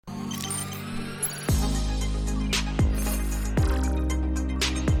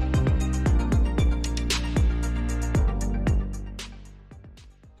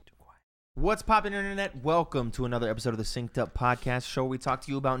What's poppin', internet? Welcome to another episode of the Synced Up Podcast Show, where we talk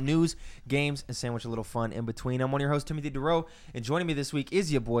to you about news, games, and sandwich a little fun in between. I'm one of your hosts, Timothy DeRoe, and joining me this week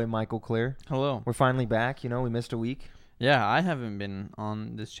is your boy, Michael Clear. Hello. We're finally back. You know, we missed a week. Yeah, I haven't been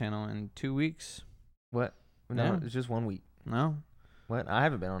on this channel in 2 weeks. What? No, Yeah. it's just 1 week. No. What? I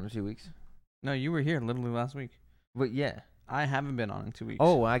haven't been on in 2 weeks. No, you were here literally last week. But yeah. I haven't been on in 2 weeks.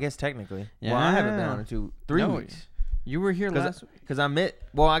 Oh, I guess technically. Yeah. Well, I haven't been on in 3 weeks. You were here last week. Because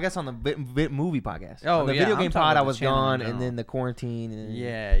I guess on the bit movie podcast. Oh, on the yeah, video I'm game talking pod, about I the was channel in gone, general. and then the quarantine. And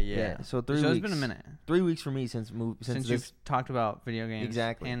Yeah. So 3 weeks. So it's been a minute 3 weeks for me since you've talked about video games.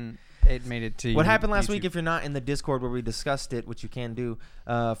 Exactly. And it made it to what happened last YouTube. week, if you're not in the Discord where we discussed it, which you can do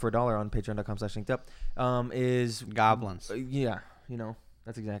for $1 on patreon.com/syncedup, is Goblins. Yeah, you know,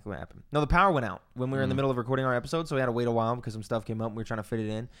 that's exactly what happened. No, the power went out when we were in the middle of recording our episode, so we had to wait a while because some stuff came up and we were trying to fit it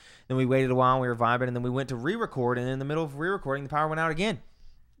in. Then we waited a while and we were vibing, and then we went to re-record, and in the middle of re-recording, the power went out again.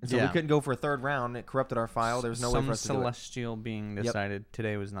 And so we couldn't go for a third round. It corrupted our file. There was no way for us to do it. Some celestial being decided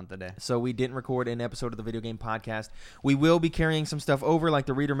today was not the day. So we didn't record an episode of the Video Game Podcast. We will be carrying some stuff over, like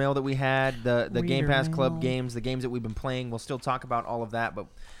the reader mail that we had, the Game Pass Club games, the games that we've been playing. We'll still talk about all of that, but,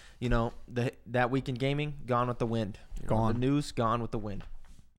 you know, that week in gaming, gone with the wind. The news, gone with the wind.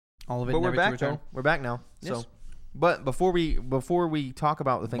 All of it. But we're back, though. We're back now. Yes. So, but before we talk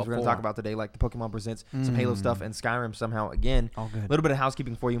about the things we're going to talk about today, like the Pokemon Presents, some Halo stuff, and Skyrim somehow again, all good. A little bit of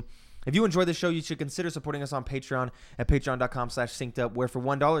housekeeping for you. If you enjoy the show, you should consider supporting us on Patreon at patreon.com/syncedup, where for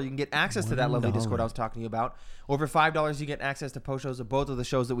 $1 you can get access to that lovely Discord I was talking to you about. Or for $5 you get access to post shows of both of the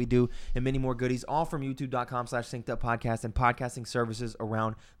shows that we do and many more goodies, all from youtube.com/synceduppodcast and podcasting services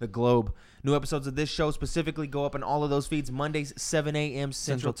around the globe. New episodes of this show specifically go up in all of those feeds Mondays, 7 a.m.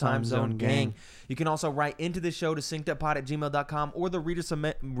 Central Time Zone gang. You can also write into the show to synceduppod@gmail.com or the reader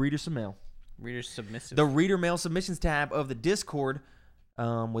mail submissions tab of the Discord.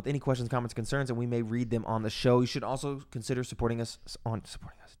 With any questions, comments, concerns, and we may read them on the show. You should also consider supporting us.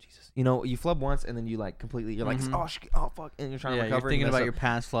 Jesus, you know, you flub once and then you like completely. You're like, oh fuck, and you're trying to recover. You're thinking about your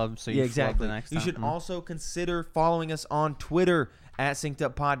past flubs, so you flub the next time. You should also consider following us on Twitter at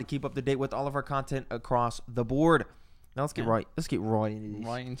SyncedUpPod to keep up to date with all of our content across the board. Now let's get right into these.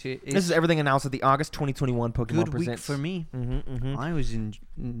 Right into it. This is everything announced at the August 2021 Pokemon Good Presents. week for me. I was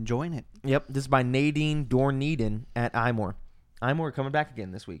enjoying it. Yep, this is by Nadine Dorneeden at iMore. iMore coming back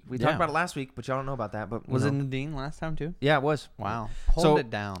again this week. We talked about it last week, but y'all don't know about that. But was it Nadine last time too? Yeah, it was. Wow. Hold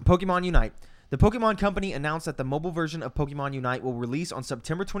it down. Pokemon Unite. The Pokemon Company announced that the mobile version of Pokemon Unite will release on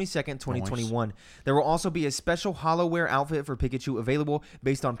September 22nd, 2021. Nice. There will also be a special HoloWare outfit for Pikachu available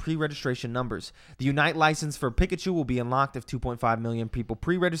based on pre-registration numbers. The Unite license for Pikachu will be unlocked if 2.5 million people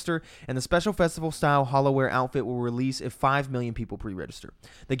pre-register, and the special festival-style HoloWare outfit will release if 5 million people pre-register.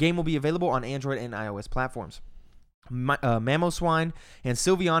 The game will be available on Android and iOS platforms. Mamoswine and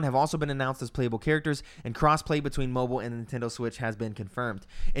Sylveon have also been announced as playable characters, and cross-play between mobile and the Nintendo Switch has been confirmed.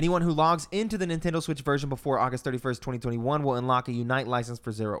 Anyone who logs into the Nintendo Switch version before August 31st, 2021 will unlock a Unite license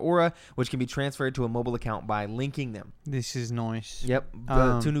for Zeraora, which can be transferred to a mobile account by linking them. This is nice. Yep.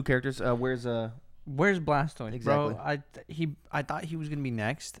 2 new characters. Where's Blastoise? Exactly. Bro, I thought he was going to be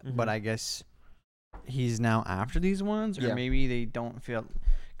next, but I guess he's now after these ones, or maybe they don't feel...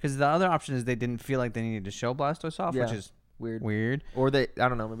 Because the other option is they didn't feel like they needed to show Blastoise off, which is weird. Or I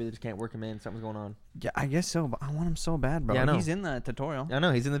don't know, maybe they just can't work him in. Something's going on. Yeah, I guess so, but I want him so bad, bro. Yeah, he's in the tutorial. I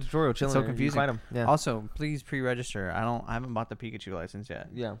know, he's in the tutorial chilling. It's so confusing. You fight him. Yeah. Also, please pre-register. I haven't bought the Pikachu license yet.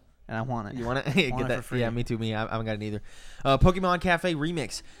 Yeah. And I want it. You want it? Get that for free. Yeah, me too. I haven't got it either. Pokemon Cafe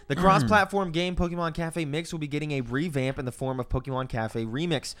Remix. The cross-platform game Pokemon Cafe Mix will be getting a revamp in the form of Pokemon Cafe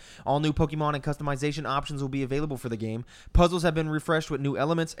Remix. All new Pokemon and customization options will be available for the game. Puzzles have been refreshed with new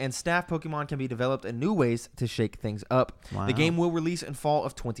elements, and staff Pokemon can be developed in new ways to shake things up. Wow. The game will release in fall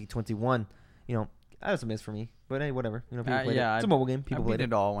of 2021. You know, that was a miss for me, but hey, whatever. You know, people played it. It's a mobile game. People played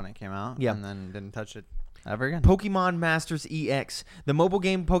it all when it came out. Yeah. And then didn't touch it ever again. Pokemon Masters EX. The mobile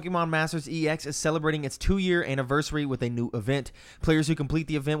game Pokemon Masters EX is celebrating its 2-year anniversary with a new event. Players who complete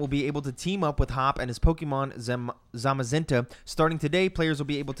the event will be able to team up with Hop and his Pokemon Zamazenta. Starting today, players will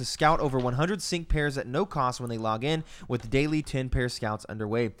be able to scout over 100 sync pairs at no cost when they log in, with daily 10-pair scouts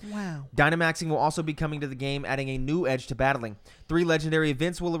underway. Wow. Dynamaxing will also be coming to the game, adding a new edge to battling. 3 legendary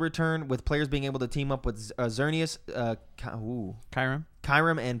events will return, with players being able to team up with Xerneas,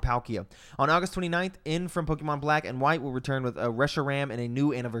 Skyrim, and Palkia. On August 29th, In from Pokemon Black and White will return with a Reshiram and a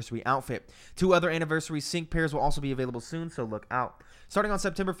new anniversary outfit. 2 other anniversary sync pairs will also be available soon, so look out. Starting on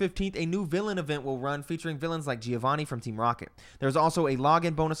September 15th, a new villain event will run featuring villains like Giovanni from Team Rocket. There's also a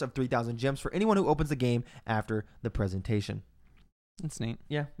login bonus of 3,000 gems for anyone who opens the game after the presentation. It's neat.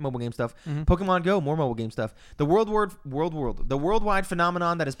 Yeah, mobile game stuff. Pokemon Go, more mobile game stuff. The worldwide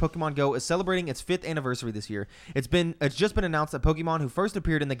phenomenon that is Pokemon Go is celebrating its 5th anniversary this year. It's just been announced that Pokemon who first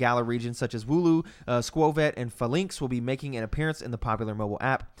appeared in the Galar region, such as Wooloo, Squovet, and Phalanx, will be making an appearance in the popular mobile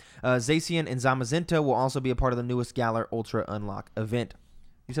app. Zacian and Zamazenta will also be a part of the newest Galar Ultra Unlock event.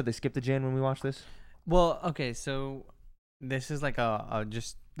 You said they skipped the gen when we watched this? Well, okay, so this is like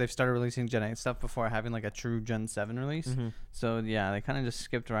they've started releasing Gen 8 stuff before having like a true Gen 7 release. So yeah, they kind of just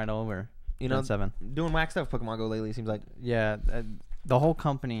skipped right over Gen 7. Doing whack stuff Pokemon Go lately, it seems like. Yeah, the whole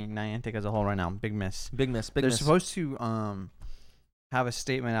company, Niantic as a whole right now, big miss. They're supposed to have a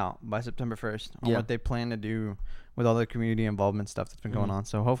statement out by September 1st on what they plan to do with all the community involvement stuff that's been going on.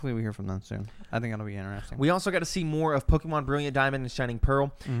 So hopefully we hear from them soon. I think that'll be interesting. We also got to see more of Pokemon Brilliant Diamond and Shining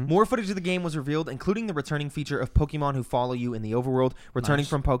Pearl. More footage of the game was revealed, including the returning feature of Pokemon who follow you in the overworld, returning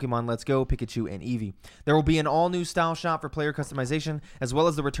from Pokemon Let's Go, Pikachu, and Eevee. There will be an all-new style shop for player customization, as well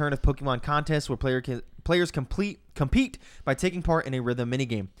as the return of Pokemon contests where players compete by taking part in a rhythm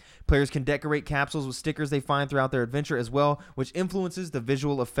minigame. Players can decorate capsules with stickers they find throughout their adventure as well, which influences the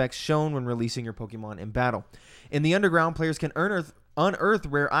visual effects shown when releasing your Pokemon in battle. In the underground, players can unearth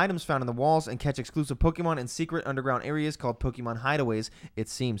rare items found in the walls and catch exclusive Pokemon in secret underground areas called Pokemon hideaways, it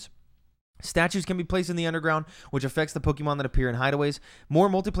seems. Statues can be placed in the underground, which affects the Pokemon that appear in hideaways. More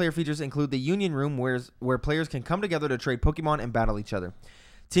multiplayer features include the Union Room, where players can come together to trade Pokemon and battle each other.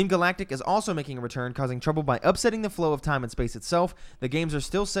 Team Galactic is also making a return, causing trouble by upsetting the flow of time and space itself. The games are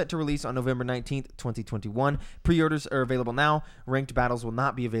still set to release on November 19th, 2021. Pre-orders are available now. Ranked battles will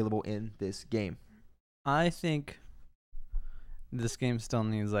not be available in this game. I think this game still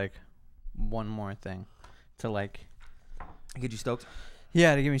needs like one more thing to like get you stoked.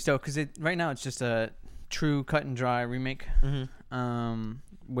 Yeah, to get me stoked, because right now it's just a true cut and dry remake.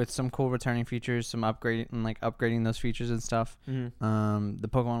 With some cool returning features, some upgrading those features and stuff. The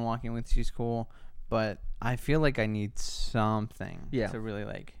Pokemon walking with you is cool, but I feel like I need something to really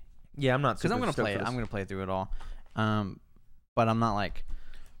like. Yeah, I'm not, because I'm gonna play it. I'm gonna play through it all, but I'm not like,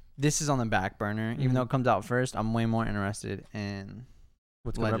 this is on the back burner. Even though it comes out first, I'm way more interested in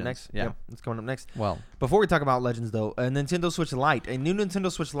what's Legends. Coming up next. Yeah, what's coming up next. Well, before we talk about Legends, though, a Nintendo Switch Lite. A new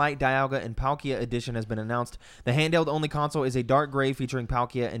Nintendo Switch Lite Dialga and Palkia edition has been announced. The handheld-only console is a dark gray featuring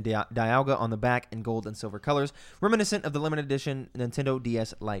Palkia and Dialga on the back in gold and silver colors, reminiscent of the limited edition Nintendo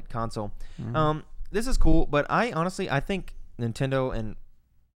DS Lite console. This is cool, but I think Nintendo and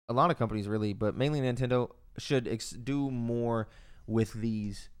a lot of companies really, but mainly Nintendo, should do more with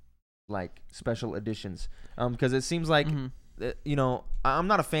these like special editions, because it seems like I'm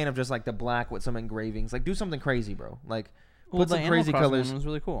not a fan of just like the black with some engravings. Like, do something crazy, bro. Like, put some crazy colors. One was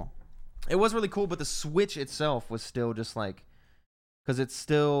really cool. It was really cool, but the Switch itself was still just like, because it's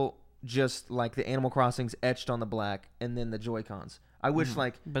still just like the Animal Crossings etched on the black, and then the Joy-Cons. I wish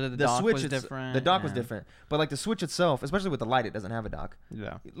like but the Switch was different. The dock was different, but like the Switch itself, especially with the Lite, it doesn't have a dock.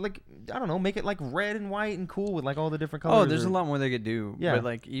 Yeah. Like, I don't know, make it like red and white and cool with like all the different colors. Oh, there's a lot more they could do. Yeah. But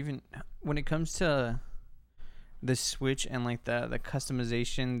like, even when it comes to the Switch and like the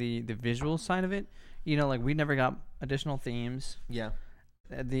customization, the visual side of it, like we never got additional themes. Yeah.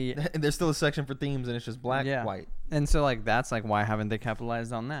 There's still a section for themes, and it's just black, white. And so like that's like, why haven't they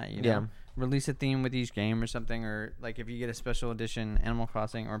capitalized on that? Yeah. Release a theme with each game or something, or like if you get a special edition Animal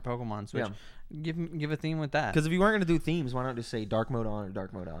Crossing or Pokemon Switch, give a theme with that. Because if you weren't gonna do themes, why not just say dark mode on or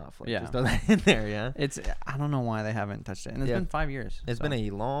dark mode off? Like, just throw that in there. Yeah. I don't know why they haven't touched it, and it's been 5 years. It's been a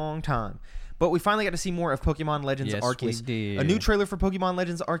long time. But we finally got to see more of Pokemon Legends Arceus. We did. A new trailer for Pokemon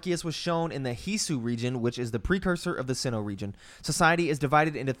Legends Arceus was shown in the Hisu region, which is the precursor of the Sinnoh region. Society is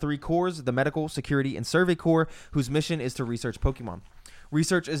divided into 3 cores: the Medical, Security, and Survey Corps, whose mission is to research Pokemon.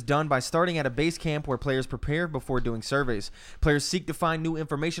 Research is done by starting at a base camp where players prepare before doing surveys. Players seek to find new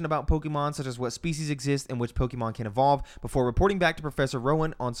information about Pokemon, such as what species exist and which Pokemon can evolve, before reporting back to Professor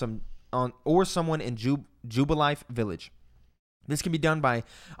Rowan or someone in Jubilife Village. This can be done by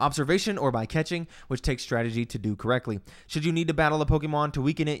observation or by catching, which takes strategy to do correctly. Should you need to battle a Pokemon to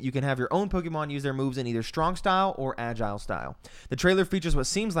weaken it, you can have your own Pokemon use their moves in either strong style or agile style. The trailer features what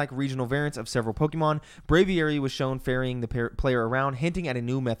seems like regional variants of several Pokemon. Braviary was shown ferrying the player around, hinting at a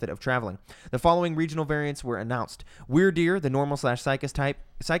new method of traveling. The following regional variants were announced. Weirdeer, the normal/psychic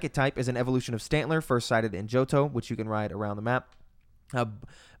type, is an evolution of Stantler, first sighted in Johto, which you can ride around the map.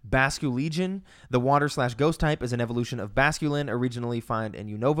 Basculegion, the water/ghost type, is an evolution of Basculin, originally found in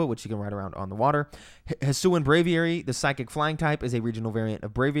Unova, which you can ride around on the water. Hisuian Braviary, the psychic flying type, is a regional variant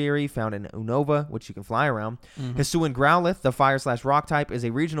of Braviary found in Unova, which you can fly around. Hisuian Growlithe, the fire/rock type, is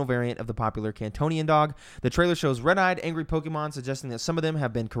a regional variant of the popular Cantonian dog. The trailer shows red-eyed, angry Pokemon, suggesting that some of them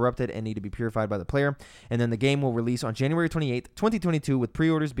have been corrupted and need to be purified by the player. And then the game will release on January 28th, 2022, with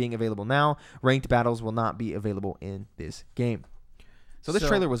pre-orders being available now. Ranked battles will not be available in this game. So this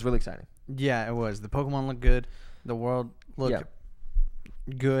trailer was really exciting. Yeah, it was. The Pokemon looked good. The world looked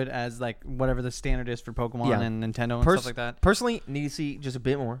good as like whatever the standard is for Pokemon and Nintendo and stuff like that. Personally, need to see just a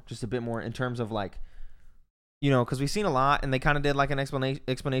bit more in terms of like, because we've seen a lot and they kind of did like an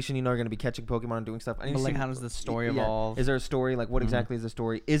explanation. You're going to be catching Pokemon and doing stuff. But like, how does the story evolve? Is there a story? Like, what exactly is the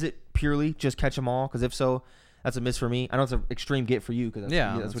story? Is it purely just catch them all? Because if so, that's a miss for me. I know it's an extreme get for you because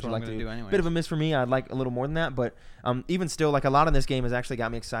that's what you like to do. Anyways. Bit of a miss for me. I'd like a little more than that, but even still, like a lot in this game has actually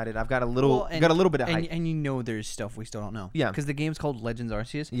got me excited. I've got a little bit of hype. And there's stuff we still don't know. Yeah, because the game's called Legends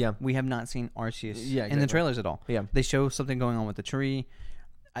Arceus. Yeah, we have not seen Arceus exactly. in the trailers at all. Yeah, they show something going on with the tree.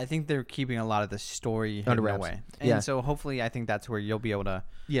 I think they're keeping a lot of the story hidden away. And so hopefully I think that's where you'll be able to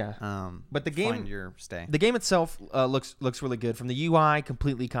but the game, find your stay. The game itself looks really good. From the UI,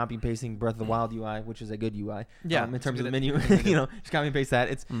 completely copy and pasting Breath of the Wild UI, which is a good UI. Yeah, in terms of the menu, just copy and paste that.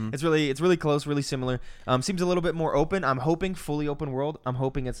 It's really close, really similar. Seems a little bit more open. I'm hoping fully open world. I'm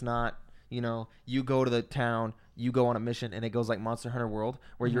hoping it's not, you go to the town, you go on a mission, and it goes like Monster Hunter World,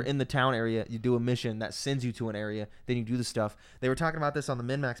 where you're in the town area, you do a mission that sends you to an area, then you do the stuff. They were talking about this on the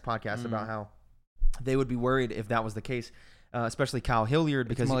MinMax podcast about how they would be worried if that was the case, especially Kyle Hilliard,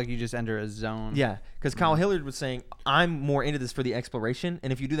 because it's more like you just enter a zone. Yeah, because Kyle Hilliard was saying, I'm more into this for the exploration,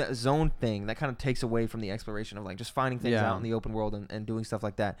 and if you do that zone thing, that kind of takes away from the exploration of like just finding things out in the open world and doing stuff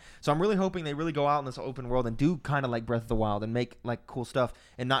like that. So I'm really hoping they really go out in this open world and do kind of like Breath of the Wild and make like cool stuff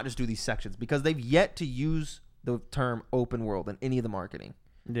and not just do these sections, because they've yet to use the term open world in any of the marketing.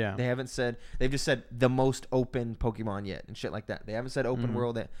 Yeah, they've just said the most open Pokemon yet and shit like that. They haven't said open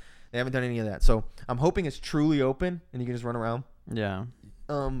world. They haven't done any of that. So I'm hoping it's truly open and you can just run around. Yeah.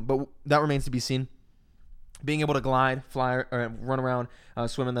 But that remains to be seen. Being able to glide, fly, or run around,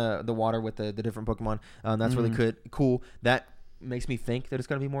 swim in the water with the different Pokemon, that's really cool. That makes me think that it's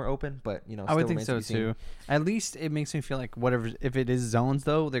going to be more open, but I would think so too. At least it makes me feel like whatever. If it is zones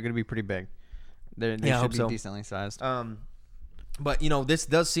though, they're going to be pretty big. They should be decently sized. But this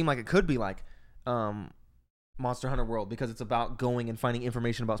does seem like it could be like Monster Hunter World, because it's about going and finding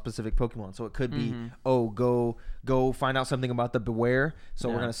information about specific Pokemon. So it could be, go find out something about the Beware. So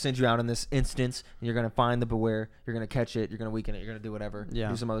we're going to send you out in this instance, and you're going to find the Beware. You're going to catch it. You're going to weaken it. You're going to do whatever. Yeah.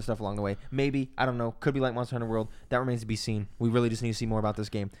 Do some other stuff along the way. Maybe. I don't know. Could be like Monster Hunter World. That remains to be seen. We really just need to see more about this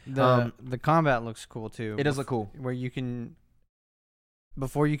game. The combat looks cool, too. It does look cool. Where you can,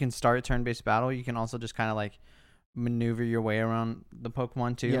 before you can start turn-based battle, you can also just kind of like maneuver your way around the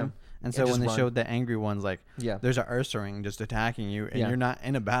Pokemon, too. Yeah. And so when they showed the angry ones, like, there's an Ursaring just attacking you, and you're not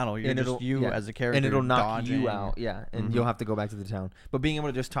in a battle. You're just as a character. And it'll knock dodging. you out. Yeah, and you'll have to go back to the town. But being able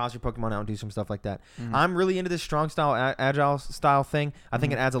to just toss your Pokemon out and do some stuff like that. I'm really into this strong style, agile style thing. I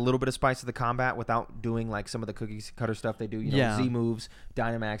think it adds a little bit of spice to the combat without doing like some of the cookie cutter stuff they do. Z moves,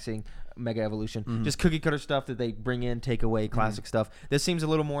 Dynamaxing, Mega Evolution, just cookie cutter stuff that they bring in, take away, classic stuff. This seems a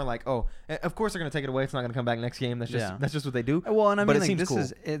little more like, of course they're gonna take it away. It's not gonna come back next game. That's just what they do. Well, and I mean, it like, seems cool.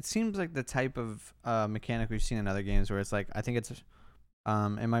 It seems like the type of mechanic we've seen in other games where it's like, I think it's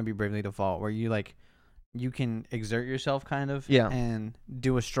it might be Bravely Default, where you like you can exert yourself kind of and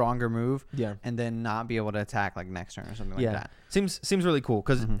do a stronger move and then not be able to attack like next turn or something like that. Seems really cool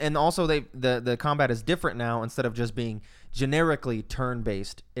because and also the combat is different now. Instead of just being generically turn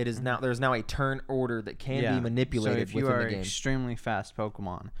based, it is now there's now a turn order that can be manipulated within the game. So if you are extremely fast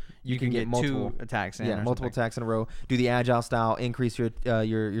Pokemon, you can get multiple attacks in multiple attacks in a row. Do the agile style, increase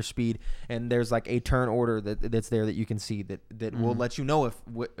your speed, and there's like a turn order that's there that you can see that will let you know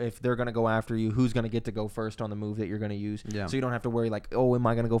if they're gonna go after you, who's gonna get to go first on the move that you're gonna use. So you don't have to worry like, oh, am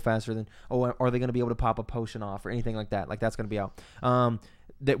I gonna go faster than are they gonna be able to pop a potion off or anything like that? Like that's gonna be out.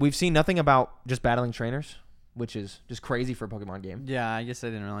 That we've seen nothing about just battling trainers, which is just crazy for a Pokemon game. Yeah, I guess I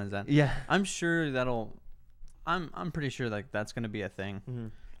didn't realize that. Yeah, I'm sure I'm pretty sure like that's gonna be a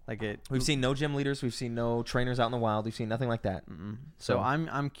thing. Like we've seen no gym leaders, we've seen no trainers out in the wild, we've seen nothing like that. So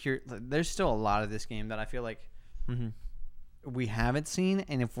I'm curious. There's still a lot of this game that I feel like we haven't seen,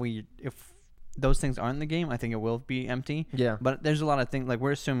 and if those things aren't in the game, I think it will be empty. Yeah. But there's a lot of things like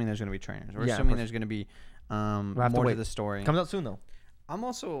we're assuming there's gonna be trainers. We're assuming there's gonna be more to the story. Comes out soon though.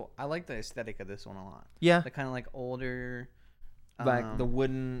 I like the aesthetic of this one a lot. Yeah. The kind of like older, like the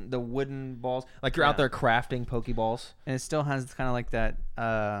wooden balls. Like you're out there crafting Pokeballs. And it still has kind of like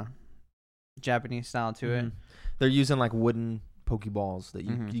that Japanese style to it. They're using like wooden Pokeballs that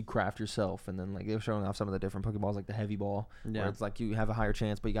you craft yourself, and then like they're showing off some of the different Pokeballs, like the heavy ball, where it's like you have a higher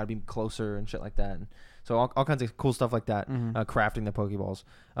chance, but you got to be closer and shit like that. And so all kinds of cool stuff like that, crafting the Pokeballs.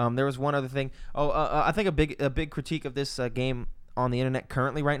 There was one other thing. I think a big critique of this game on the internet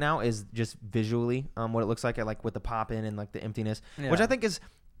currently right now is just visually what it looks like with the pop in and like the emptiness, which I think is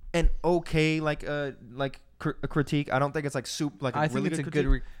an okay critique. I don't think it's like soup. Like I think it's a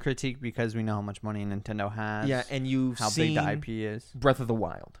good critique because we know how much money Nintendo has. Yeah, and you've how seen big the IP is. Breath of the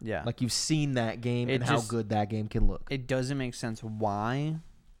Wild. Yeah, like you've seen that game and how good that game can look. It doesn't make sense why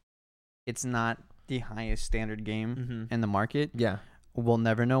it's not the highest standard game in the market. Yeah, we'll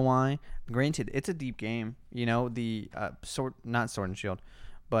never know why. Granted, it's a deep game. You know, the not Sword and Shield,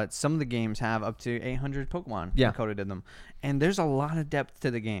 but some of the games have up to 800 Pokemon encoded in them, and there's a lot of depth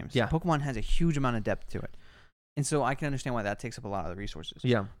to the games. Yeah, Pokemon has a huge amount of depth to it. And so I can understand why that takes up a lot of the resources.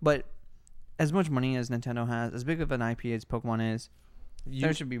 Yeah. But as much money as Nintendo has, as big of an IP as Pokemon is,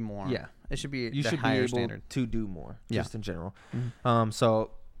 there should be more. Yeah. It should be you the should higher be able standard. to do more, just in general. Mm-hmm.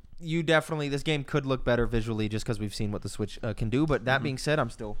 You definitely, this game could look better visually just because we've seen what the Switch can do. But that being said, I'm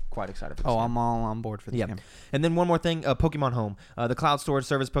still quite excited for this game. I'm all on board for this game. And then one more thing, Pokemon Home. The cloud storage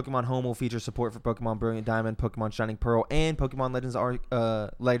service Pokemon Home will feature support for Pokemon Brilliant Diamond, Pokemon Shining Pearl, and Pokemon Legends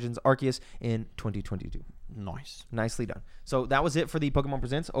Arceus in 2022. Nice. Nicely done. So that was it for the Pokemon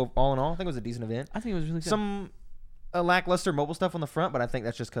Presents. All in all, I think it was a decent event. I think it was really good. Some lackluster mobile stuff on the front, but I think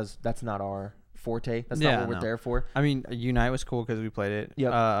that's just because that's not our forte. That's not what we're there for. I mean, Unite was cool because we played it.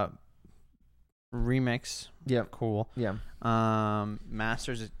 Yeah. Remix. Yeah. Cool. Yeah.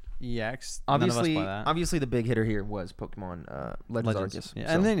 Masters EX. Obviously, the big hitter here was Pokemon Legends Arceus.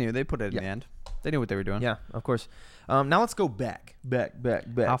 Yeah, and they knew. They put it in the end. They knew what they were doing. Yeah, of course. Now let's go back.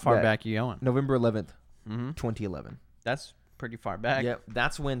 How far back are you going? November 11th, 2011. That's pretty far back. Yep.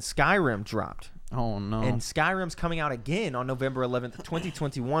 That's when Skyrim dropped. Oh, no. And Skyrim's coming out again on November 11th,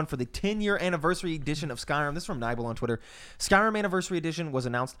 2021 for the 10-year anniversary edition of Skyrim. This is from Nibel on Twitter. Skyrim Anniversary Edition was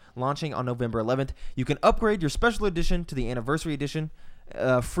announced launching on November 11th. You can upgrade your special edition to the Anniversary Edition.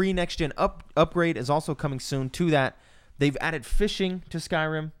 Free next-gen upgrade is also coming soon to that. They've added fishing to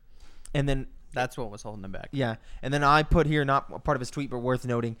Skyrim. And then that's what was holding them back. Yeah, and then I put here, not part of his tweet, but worth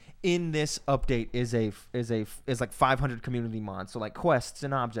noting, in this update is like 500 community mods, so like quests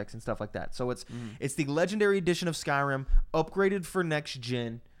and objects and stuff like that. So it's the Legendary Edition of Skyrim, upgraded for next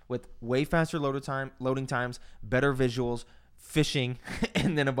gen with way faster loading times, better visuals, fishing,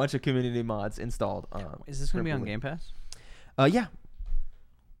 and then a bunch of community mods installed. Is this going to be on Game Pass? Yeah.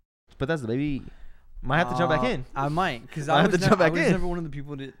 But that's the baby. Might have to jump back in. I might, because I was never one of the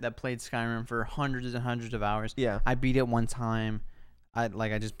people that played Skyrim for hundreds and hundreds of hours. Yeah, I beat it one time. I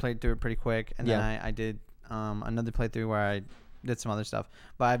just played through it pretty quick, and then I did another playthrough where I did some other stuff.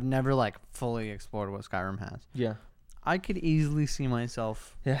 But I've never fully explored what Skyrim has. Yeah, I could easily see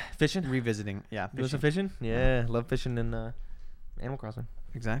myself fishing, revisiting. Yeah, fishing. Some fishing. Yeah, love fishing in Animal Crossing.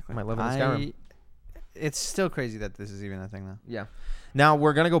 Exactly. Might love it in Skyrim. It's still crazy that this is even a thing, though. Yeah. Now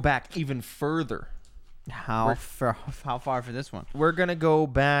we're gonna go back even further. How far for this one? We're going to go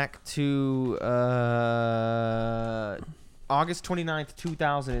back to August 29th,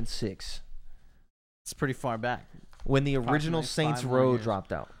 2006. It's pretty far back. When the original Saints Row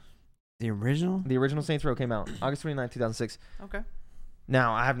dropped out. The original? The original Saints Row came out August 29th, 2006. Okay.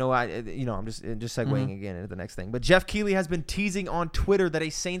 Now, I have no idea, I'm just segueing again into the next thing. But Jeff Keighley has been teasing on Twitter that a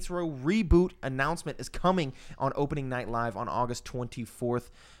Saints Row reboot announcement is coming on Opening Night Live on August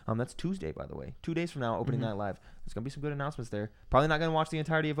 24th. That's Tuesday, by the way. 2 days from now, Opening Night Live. There's going to be some good announcements there. Probably not going to watch the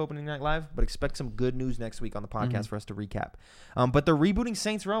entirety of Opening Night Live, but expect some good news next week on the podcast for us to recap. But they're rebooting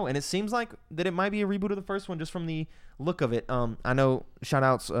Saints Row, and it seems like that it might be a reboot of the first one just from the look of it. I know,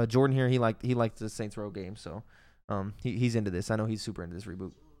 shout-outs, Jordan here, he liked the Saints Row game, so... he's into this. I know he's super into this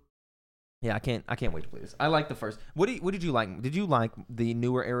reboot. Yeah, I can't wait to play this. I like the first. What did you like? Did you like the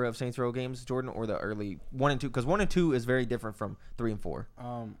newer era of Saints Row games, Jordan, or the early 1 and 2? Because 1 and 2 is very different from 3 and 4.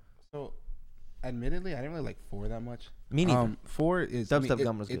 So, admittedly, I didn't really like 4 that much. Me neither. 4 is Dubstep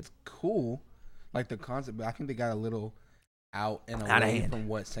Gum was good. It's cool, like the concept, but I think they got a little out and out away from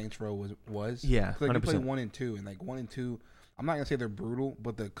what Saints Row was. Yeah, like 100%. You play 1 and 2, and 1 and 2. I'm not gonna say they're brutal,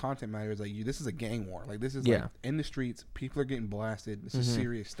 but the content matter is this is a gang war. This is in the streets, people are getting blasted. This is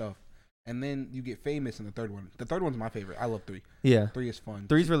serious stuff. And then you get famous in the third one. The third one's my favorite. I love 3. Yeah, 3 is fun.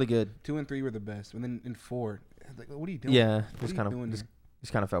 3's really good. 2 and 3 were the best. And then in 4, what are you doing? Yeah, just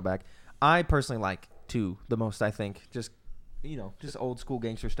kind of fell back. I personally like 2 the most. I think just just old school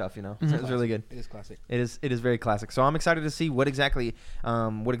gangster stuff. So It's it's really good. It is classic. It is very classic. So I'm excited to see what exactly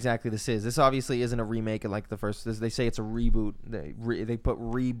this is. This obviously isn't a remake like the first. They say it's a reboot. They put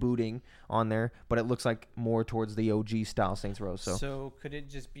rebooting on there, but it looks like more towards the OG style Saints Row. So could it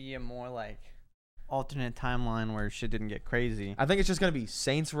just be a more like alternate timeline where shit didn't get crazy? I think it's just gonna be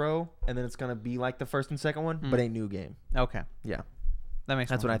Saints Row, and then it's gonna be like the first and second one, but a new game. Okay. Yeah.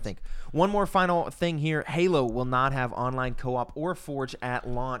 That's what I think. One more final thing here. Halo will not have online co-op or Forge at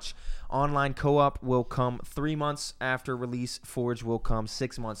launch. Online co-op will come 3 months after release. Forge will come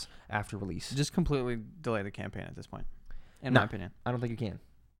 6 months after release. Just completely delay the campaign at this point, in my opinion. I don't think you can.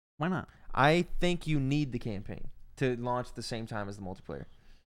 Why not? I think you need the campaign to launch at the same time as the multiplayer.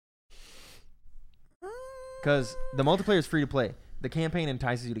 Because the multiplayer is free to play. The campaign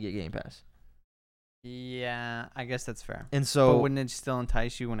entices you to get Game Pass. Yeah, I guess that's fair. And so, but wouldn't it still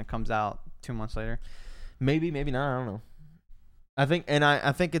entice you when it comes out 2 months later? Maybe not. I don't know. I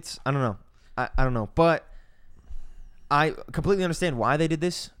think it's. I don't know. I don't know. But I completely understand why they did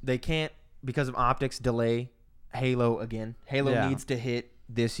this. They can't, because of optics, delay Halo again. Halo needs to hit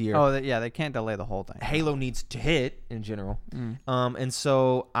this year. Oh, they can't delay the whole thing. Halo needs to hit in general. And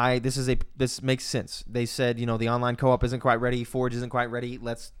so this makes sense. They said, the online co-op isn't quite ready. Forge isn't quite ready.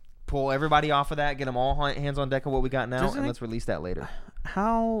 Let's pull everybody off of that, get them all hands on deck of what we got now, and let's release that later.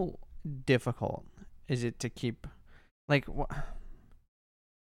 How difficult is it to keep, like,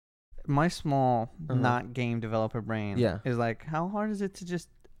 my small not game developer brain is like, how hard is it to just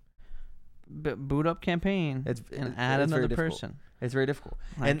boot up campaign and add another person? It's very difficult.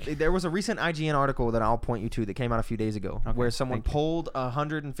 And there was a recent IGN article that I'll point you to that came out a few days ago, where someone polled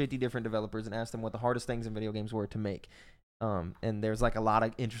 150 different developers and asked them what the hardest things in video games were to make. And there's like a lot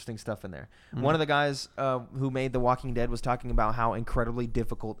of interesting stuff in there. One of the guys who made The Walking Dead was talking about how incredibly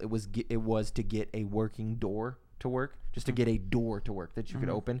difficult it was to get a working door to work, just to get a door to work that you could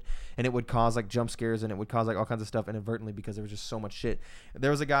open, and it would cause like jump scares, and it would cause like all kinds of stuff inadvertently because there was just so much shit.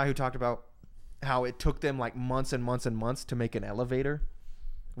 There was a guy who talked about how it took them like months and months and months to make an elevator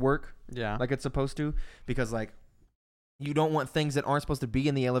work like it's supposed to, because like you don't want things that aren't supposed to be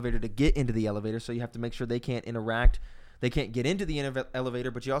in the elevator to get into the elevator, so you have to make sure they can't interact. They can't get into the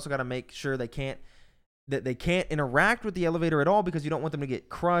elevator, but you also got to make sure they can't interact with the elevator at all, because you don't want them to get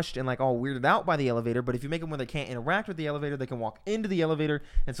crushed and like all weirded out by the elevator. But if you make them where they can't interact with the elevator, they can walk into the elevator.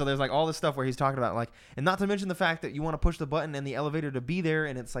 And so there's like all this stuff where he's talking about like, and not to mention the fact that you want to push the button and the elevator to be there,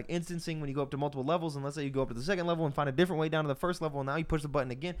 and it's like instancing when you go up to multiple levels. And let's say you go up to the second level and find a different way down to the first level, and now you push the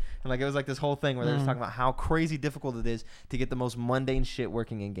button again. And like it was like this whole thing where they're just talking about how crazy difficult it is to get the most mundane shit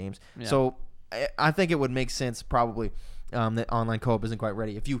working in games. So I think it would make sense probably that online co-op isn't quite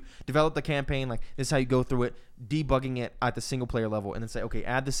ready. If you develop the campaign, like this is how you go through it, debugging it at the single player level, and then say, okay,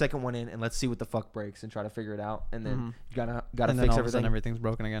 add the second one in, and let's see what the fuck breaks, and try to figure it out, and then you gotta and fix all everything. Of a sudden everything's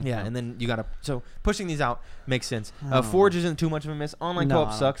broken again. Yeah, and then you gotta. So pushing these out makes sense. Forge isn't too much of a miss. Online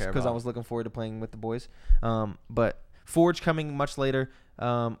co-op sucks because I was looking forward to playing with the boys. But Forge coming much later.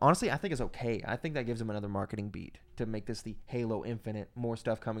 Honestly, I think it's okay. I think that gives them another marketing beat to make this the Halo Infinite, more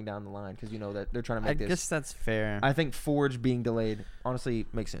stuff coming down the line, because that they're trying to make this. I guess that's fair. I think Forge being delayed honestly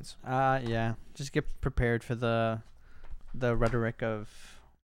makes sense. Yeah. Just get prepared for the rhetoric of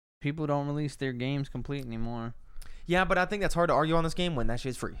people don't release their games complete anymore. Yeah, but I think that's hard to argue on this game when that shit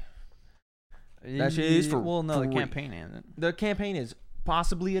is free. That shit is for well, no, free. the campaign isn't. The campaign is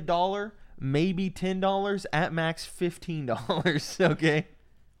possibly $1. Maybe $10, at max $15. Okay,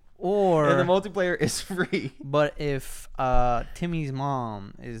 and the multiplayer is free. But if Timmy's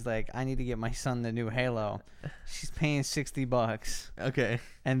mom is like, I need to get my son the new Halo, she's paying $60. Okay,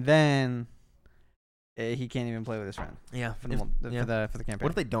 and then he can't even play with his friend. Yeah, for the campaign. What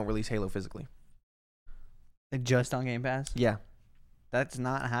if they don't release Halo physically? Just on Game Pass? Yeah, that's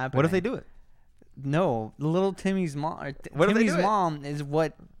not happening. What if they do it? No, little Timmy's mom. Timmy's mom is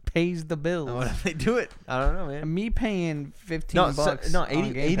what pays the bills. What if they do it? I don't know, man. Me paying $15 bucks. No,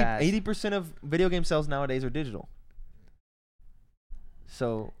 80% of video game sales nowadays are digital.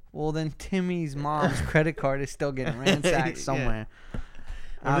 So well, then Timmy's mom's credit card is still getting ransacked somewhere.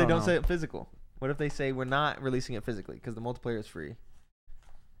 What if they don't say it physical? What if they say we're not releasing it physically because the multiplayer is free?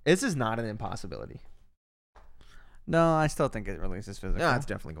 This is not an impossibility. No, I still think it releases physical. Yeah, it's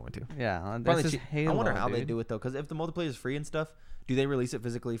definitely going to. Yeah, that's Halo, I wonder how they do it though, because if the multiplayer is free and stuff, do they release it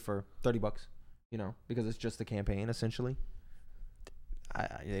physically for $30? Because it's just the campaign essentially.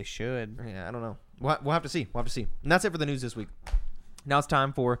 They should. Yeah, I don't know. We'll have to see. And that's it for the news this week. Now it's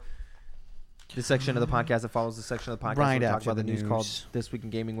time for the section of the podcast that follows the section of the podcast where we talk about the news called This Week in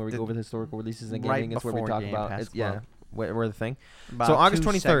Gaming, where we go over the historical releases in gaming. It's where we talk about were the thing. About so August 2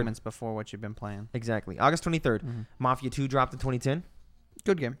 23rd. segments before what you've been playing. Exactly. August 23rd. Mm-hmm. Mafia 2 dropped in 2010.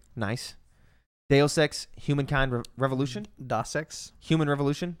 Good game. Nice. Deus Ex Humankind Revolution. Deus Ex. Human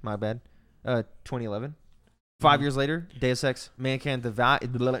Revolution. My bad. 2011. 5 years later, Deus Ex Mankind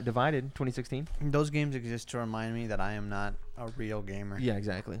Divided 2016. Those games exist to remind me that I am not a real gamer. Yeah,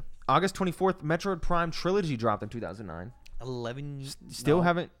 exactly. August 24th, Metroid Prime Trilogy dropped in 2009. 11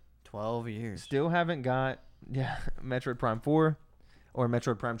 12 years. Still haven't got Metroid Prime 4 or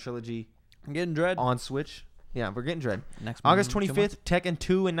Metroid Prime Trilogy. I'm getting Dread On Switch. Yeah, we're getting Dread. Next August month, 25th, Tekken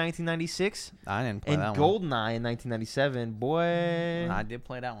 2 in 1996. I didn't play and that one. GoldenEye in 1997. Boy. I did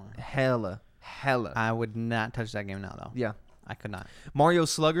play that one. Hella. I would not touch that game now, though. Yeah. I could not. Mario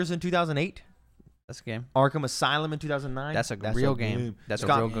Sluggers in 2008. That's a game. Arkham Asylum in 2009. That's a real game. That's a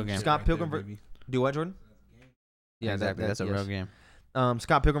real good game. Scott Pilgrim. Do what, Jordan? Yeah, exactly. That's a real game.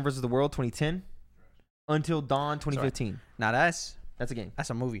 Scott Pilgrim vs. the World 2010. Until Dawn 2015. Now that's a game. That's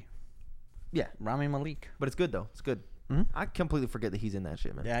a movie. Yeah. Rami Malek. But it's good, though. It's good. Mm-hmm. I completely forget that he's in that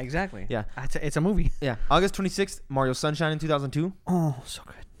shit, man. Yeah, exactly. Yeah. It's a movie. Yeah. August 26th, Mario Sunshine in 2002. Oh, so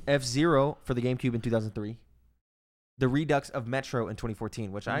good. F-Zero for the GameCube in 2003. The Redux of Metro in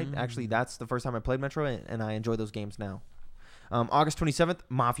 2014, which that's the first time I played Metro, and I enjoy those games now. August 27th,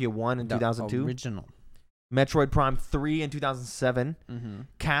 Mafia 1 in 2002. Original. Metroid Prime 3 in 2007. Mm-hmm.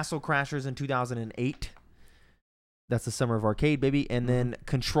 Castle Crashers in 2008. That's the summer of arcade, baby. And then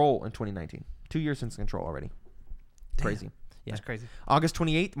Control in 2019. 2 years since Control already. Damn. Crazy. Yeah. That's crazy. August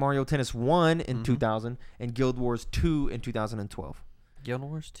 28th, Mario Tennis 1 in 2000. And Guild Wars 2 in 2012. Guild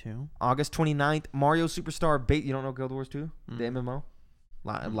Wars 2. August 29th, Mario Superstar You don't know Guild Wars 2? The MMO?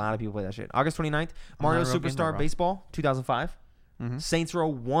 A lot of people play that shit. August 29th, Mario Superstar Baseball 2005. Saints Row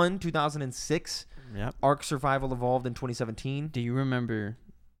 1 2006. Yep. Ark Survival Evolved in 2017. Do you remember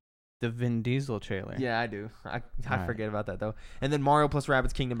the Vin Diesel trailer? Yeah, I do. I forget about that, though. And then Mario plus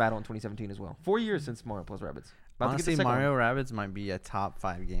Rabbids Kingdom Battle in 2017 as well. 4 years since Mario plus Rabbids. Honestly, Mario Rabbids might be a top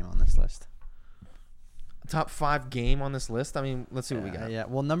 5 game on this list. Top 5 game on this list? I mean, let's see what we got. Yeah,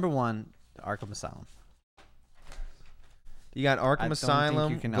 well, number 1, Arkham Asylum. You got Arkham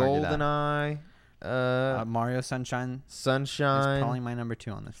Asylum, GoldenEye, Mario Sunshine. Sunshine. Is probably my number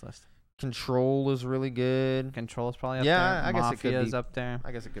 2 on this list. Control is really good. Control is probably up there. Yeah, I guess Mafia it could be. is up there.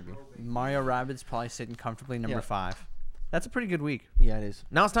 I guess it could be. Mario Rabbids probably sitting comfortably number 5. That's a pretty good week. Yeah, it is.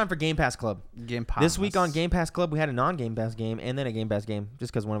 Now it's time for Game Pass Club. Game Pass. This week on Game Pass Club, we had a non-Game Pass game and then a Game Pass game,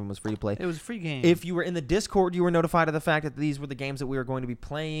 just because one of them was free to play. It was a free game. If you were in the Discord, you were notified of the fact that these were the games that we were going to be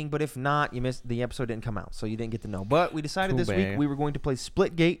playing. But if not, you missed the episode. Didn't come out, so you didn't get to know. But we decided this week we were going to play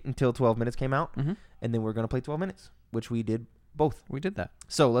Splitgate until 12 minutes came out, and then we were going to play 12 minutes, which we did both. We did that.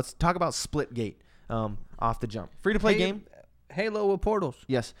 So let's talk about Splitgate off the jump. Free to play game. Halo with Portals.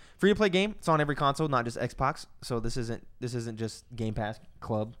 Yes, free to play game. It's on every console, not just Xbox. So this isn't just Game Pass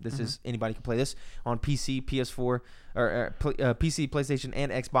Club. This is anybody can play this on PC, PS4, or PC, PlayStation,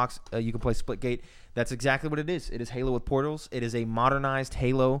 and Xbox. You can play Splitgate. That's exactly what it is. It is Halo with Portals. It is a modernized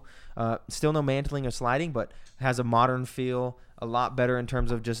Halo. Still no mantling or sliding, but has a modern feel. A lot better in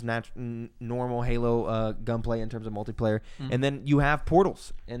terms of just normal Halo gunplay in terms of multiplayer. And then you have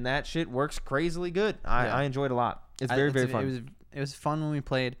Portals, and that shit works crazily good. I enjoyed it a lot. It's very fun. It was fun when we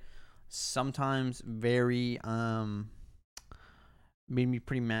played. Sometimes very made me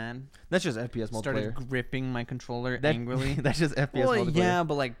pretty mad. That's just FPS multiplayer. Started gripping my controller angrily. That's just FPS multiplayer. Yeah,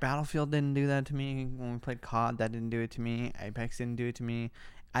 but like Battlefield didn't do that to me. When we played COD, that didn't do it to me. Apex didn't do it to me.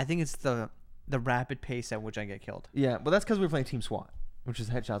 I think it's the rapid pace at which I get killed. Yeah, but that's because we're playing Team SWAT, which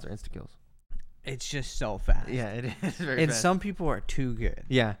is headshots or insta kills. It's just so fast. Yeah, it is very fast. And some people are too good.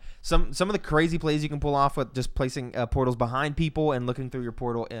 Yeah. Some of the crazy plays you can pull off with just placing portals behind people and looking through your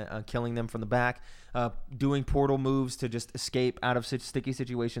portal and killing them from the back. Doing portal moves to just escape out of sticky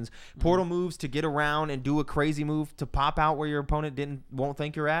situations. Portal moves to get around and do a crazy move to pop out where your opponent won't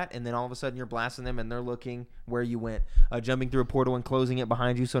think you're at, and then all of a sudden you're blasting them and they're looking where you went. Jumping through a portal and closing it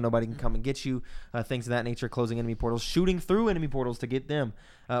behind you so nobody can come and get you. Things of that nature. Closing enemy portals. Shooting through enemy portals to get them.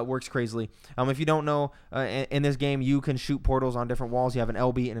 Works crazily. If you don't know, in this game you can shoot portals on different walls. You have an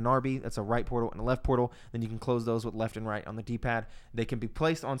LB and an RB. That's a right portal and a left portal. Then you can close those with left and right on the D-pad. They can be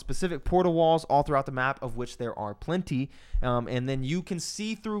placed on specific portal walls all throughout the map, of which there are plenty. And then you can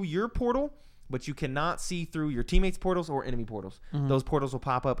see through your portal, but you cannot see through your teammates' portals or enemy portals. Those portals will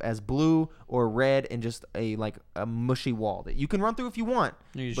pop up as blue or red and just a mushy wall that you can run through if you want.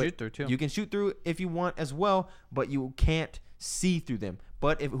 You can shoot through too. You can shoot through if you want as well, but you can't see through them.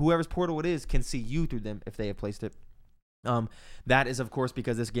 But if whoever's portal it is can see you through them if they have placed it. That is, of course,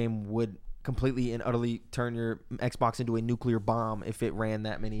 because this game would completely and utterly turn your Xbox into a nuclear bomb if it ran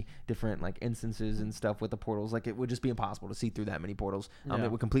that many different like instances and stuff with the portals. Like it would just be impossible to see through that many portals. It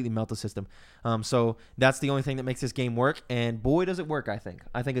would completely melt the system. So that's the only thing that makes this game work. And boy, does it work! I think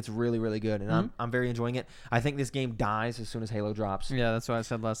it's really, really good, and I'm very enjoying it. I think this game dies as soon as Halo drops. Yeah, that's what I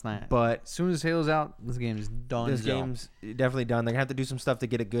said last night. But as soon as Halo's out, this game is done. This game's definitely done. They're gonna have to do some stuff to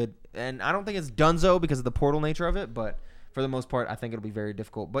get it good, and I don't think it's donezo because of the portal nature of it, but. For the most part, I think it'll be very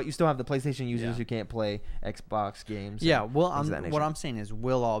difficult. But you still have the PlayStation users who can't play Xbox games. Yeah, well, what I'm saying is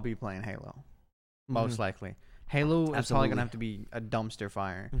we'll all be playing Halo. Most likely. Halo is probably going to have to be a dumpster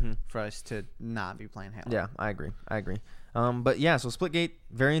fire for us to not be playing Halo. Yeah, I agree. But yeah, so Splitgate,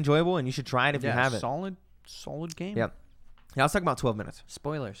 very enjoyable, and you should try it if you haven't. Solid game. Yep. Yeah, let's talk about 12 minutes.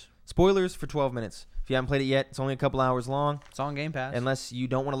 Spoilers for 12 minutes. If you haven't played it yet, it's only a couple hours long. It's on Game Pass. Unless you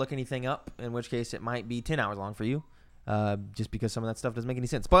don't want to look anything up, in which case it might be 10 hours long for you. Just because some of that stuff doesn't make any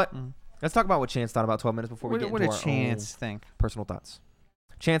sense. But let's talk about what Chance thought about 12 minutes before we get into our Chance think? Personal thoughts.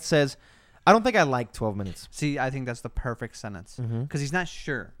 Chance says, I don't think I like 12 minutes. See, I think that's the perfect sentence. Because he's not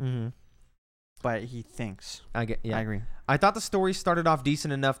sure. But he thinks. I agree. I thought the story started off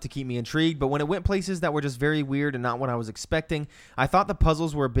decent enough to keep me intrigued, but when it went places that were just very weird and not what I was expecting, I thought the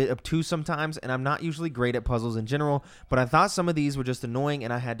puzzles were a bit obtuse sometimes, and I'm not usually great at puzzles in general, but I thought some of these were just annoying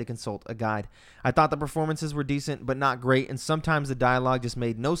and I had to consult a guide. I thought the performances were decent, but not great, and sometimes the dialogue just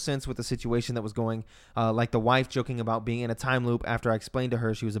made no sense with the situation that was going, like the wife joking about being in a time loop after I explained to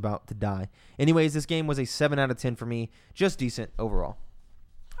her she was about to die. Anyways, this game was a 7 out of 10 for me, just decent overall.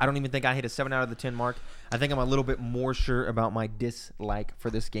 I don't even think I hit a 7 out of the 10 mark. I think I'm a little bit more sure about my dislike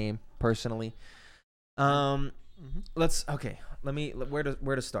for this game personally. Where to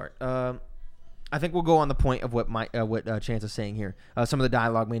start? I think we'll go on the point of what Chance is saying here. Some of the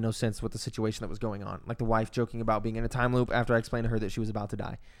dialogue made no sense with the situation that was going on, like the wife joking about being in a time loop after I explained to her that she was about to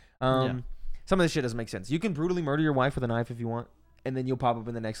die. Some of this shit doesn't make sense. You can brutally murder your wife with a knife if you want, and then you'll pop up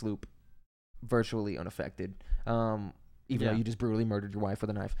in the next loop, virtually unaffected. Even though you just brutally murdered your wife with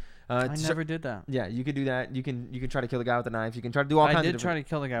a knife. I never did that. Yeah, you could do that. You can try to kill the guy with a knife. You can try to do all kinds of different... I did try to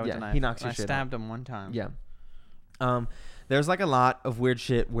kill the guy with the knife. He knocks your shit I stabbed him one time. Yeah. There's like a lot of weird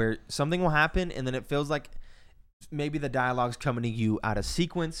shit where something will happen and then it feels like maybe the dialogue's coming to you out of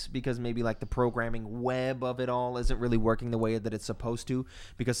sequence because maybe like the programming web of it all isn't really working the way that it's supposed to,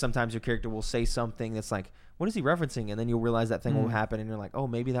 because sometimes your character will say something that's like, what is he referencing? And then you'll realize that thing will happen and you're like, oh,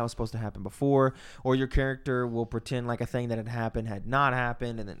 maybe that was supposed to happen before. Or your character will pretend like a thing that had happened had not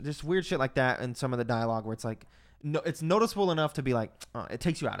happened, and then just weird shit like that. And some of the dialogue where it's like, no, it's noticeable enough to be like, it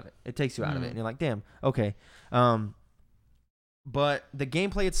takes you out of it. It takes you out of it. And you're like, damn, okay. But the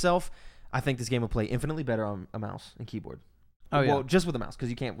gameplay itself, I think this game will play infinitely better on a mouse and keyboard. Well, just with a mouse, because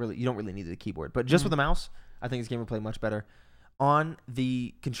you don't really need the keyboard. But just with a mouse, I think this game will play much better. On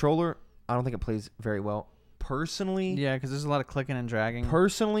the controller, I don't think it plays very well. Personally, yeah, because there's a lot of clicking and dragging.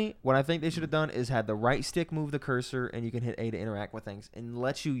 Personally, what I think they should have done is had the right stick move the cursor, and you can hit A to interact with things, and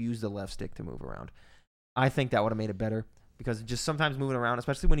let you use the left stick to move around. I think that would have made it better, because just sometimes moving around,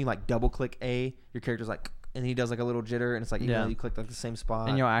 especially when you like double click A, your character's like, and he does like a little jitter, and it's like, even though you click like the same spot,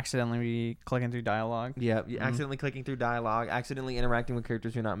 and you'll accidentally be clicking through dialogue. Yeah, you're accidentally clicking through dialogue, accidentally interacting with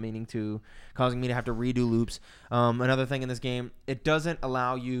characters you're not meaning to, causing me to have to redo loops. Another thing in this game, it doesn't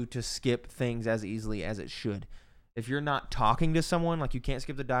allow you to skip things as easily as it should. If you're not talking to someone, like you can't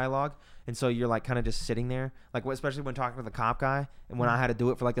skip the dialogue, and so you're like kind of just sitting there, like especially when talking to the cop guy, and when I had to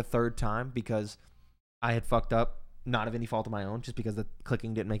do it for like the third time because I had fucked up, not of any fault of my own, just because the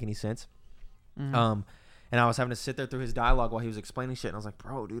clicking didn't make any sense. And I was having to sit there through his dialogue while he was explaining shit, and I was like,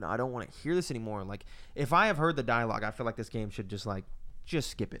 bro, dude, I don't want to hear this anymore. Like, if I have heard the dialogue, I feel like this game should just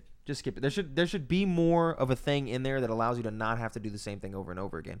skip it. Just skip it. There should be more of a thing in there that allows you to not have to do the same thing over and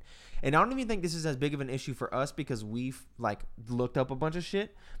over again. And I don't even think this is as big of an issue for us because we've like looked up a bunch of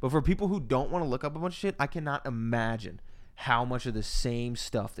shit. But for people who don't want to look up a bunch of shit, I cannot imagine how much of the same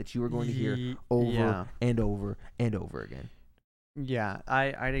stuff that you are going to hear over and over and over again. Yeah,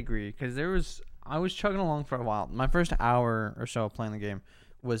 I'd agree, because I was chugging along for a while. My first hour or so playing the game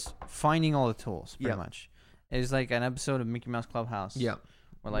was finding all the tools, pretty much. It's like an episode of Mickey Mouse Clubhouse. Yeah.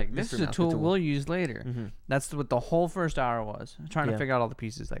 We're like, this is a tool we'll use later. That's what the whole first hour was. Trying to figure out all the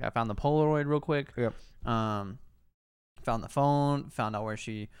pieces. Like, I found the Polaroid real quick. Yep. Found the phone. Found out where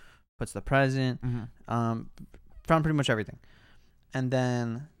she puts the present. Found pretty much everything. And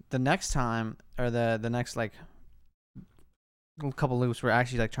then the next time, or the next, like, couple loops, we're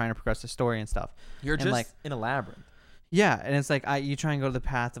actually, like, trying to progress the story and stuff. You're just like in a labyrinth. Yeah, and it's like, you try and go to the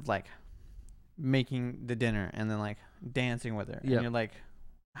path of, like, making the dinner and then, like, dancing with her. And you're like,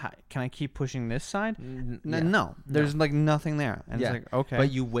 can I keep pushing this side? No, there's like nothing there, and it's like, okay,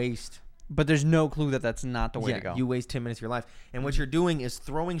 but you waste But there's no clue that that's not the way to go. You waste 10 minutes of your life. And what you're doing is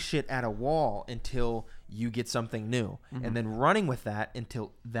throwing shit at a wall until you get something new. And then running with that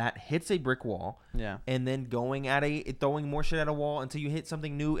until that hits a brick wall. Yeah. And then throwing more shit at a wall until you hit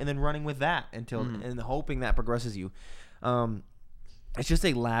something new and then running with that until and hoping that progresses you. It's just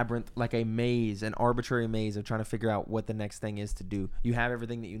a labyrinth, like a maze, an arbitrary maze of trying to figure out what the next thing is to do. You have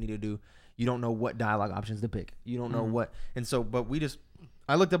everything that you need to do. You don't know what dialogue options to pick. You don't know what. And so, but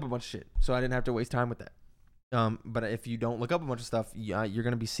I looked up a bunch of shit, so I didn't have to waste time with that. But if you don't look up a bunch of stuff, you're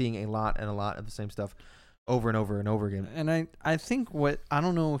going to be seeing a lot of the same stuff over and over and over again. And I think I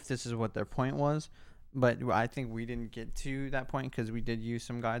don't know if this is what their point was, but I think we didn't get to that point because we did use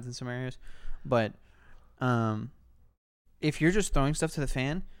some guides in some areas. But if you're just throwing stuff to the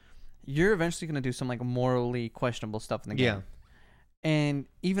fan, you're eventually going to do some like morally questionable stuff in the game. Yeah. And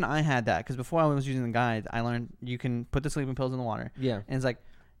even I had that because before I was using the guide, I learned you can put the sleeping pills in the water. Yeah. And it's like,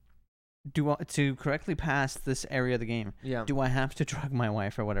 to correctly pass this area of the game, do I have to drug my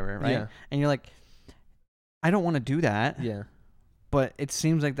wife or whatever, right? Yeah. And you're like, I don't want to do that. Yeah. But it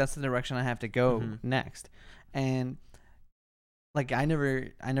seems like that's the direction I have to go next. And like I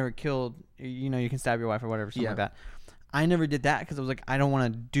never killed, you can stab your wife or whatever, something like that. I never did that because I was like, I don't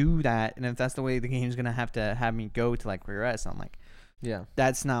want to do that. And if that's the way the game's going to have me go to like regress, I'm like, yeah,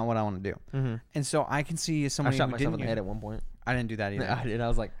 that's not what I want to do. And so I can see somebody I shot myself in the head at one point. I didn't do that either. I did. I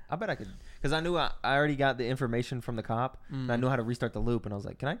was like, I bet I could, because I knew I already got the information from the cop, and I knew how to restart the loop. And I was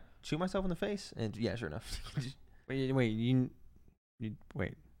like, can I shoot myself in the face? And yeah, sure enough. wait,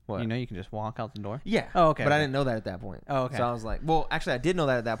 what? You know, you can just walk out the door. Yeah. Oh, okay. But I didn't know that at that point. Oh, okay. So I was like, well, actually, I did know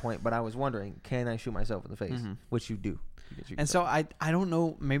that at that point, but I was wondering, can I shoot myself in the face? Which you do. And so I don't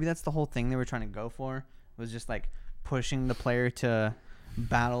know. Maybe that's the whole thing they were trying to go for. Was just like pushing the player to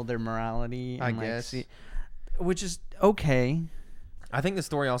battle their morality. And I guess. Which is okay. I think the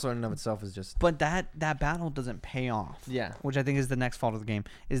story also in and of itself is just. But that battle doesn't pay off. Yeah. Which I think is the next fault of the game.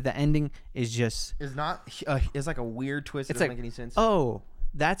 Is the ending is just. Is not. It's like a weird twist. It doesn't make any sense. Oh,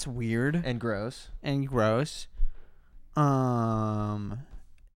 that's weird. And gross.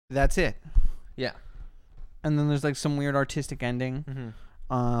 That's it. Yeah. And then there's like some weird artistic ending.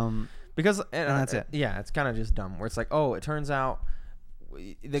 Because and that's it. Yeah, it's kind of just dumb. Where it's like, oh, it turns out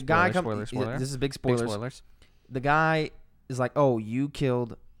guy comes. Spoiler. This is big spoilers. Big spoilers. The guy is like, oh, you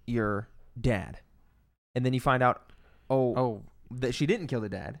killed your dad, and then you find out, that she didn't kill the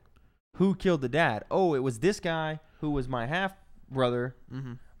dad. Who killed the dad? Oh, it was this guy who was my half brother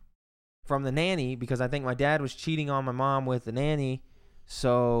from the nanny, because I think my dad was cheating on my mom with the nanny,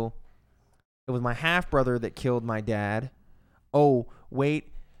 so it was my half brother that killed my dad. Oh,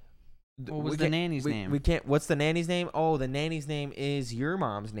 wait. What was the nanny's name? We can't. What's the nanny's name? Oh, the nanny's name is your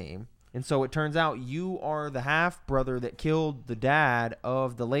mom's name. And so it turns out you are the half brother that killed the dad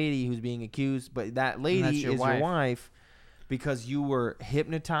of the lady who's being accused, but that lady is your wife because you were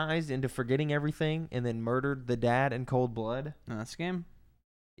hypnotized into forgetting everything and then murdered the dad in cold blood. And that's the game.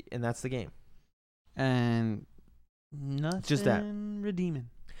 And that's the game. And nothing just that redeeming.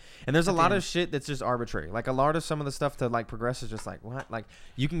 And there's a lot of shit that's just arbitrary. Like a lot of some of the stuff to like progress is just like what? Like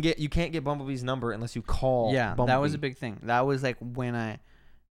you can't get Bumblebee's number unless you call. Yeah, Bumblebee. That was a big thing. That was like when I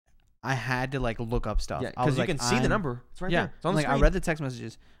had to like look up stuff. Yeah, because you can see the number. It's right there. It's on the screen. I read the text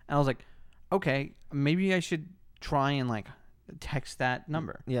messages and I was like, okay, maybe I should try and like text that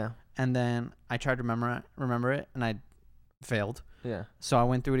number. Yeah. And then I tried to remember it and I failed. Yeah. So I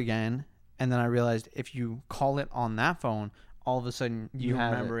went through it again and then I realized if you call it on that phone, all of a sudden you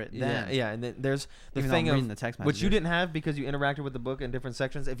remember it then. Yeah, and then there's the Even thing of the text which you didn't have because you interacted with the book in different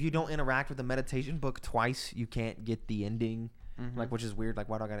sections. If you don't interact with the meditation book twice, you can't get the ending. Like, which is weird. Like,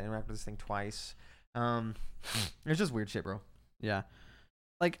 why do I gotta interact with this thing twice? It's just weird shit, bro. Yeah.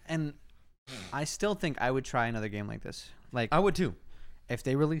 Like, and I still think I would try another game like this. Like, I would too. If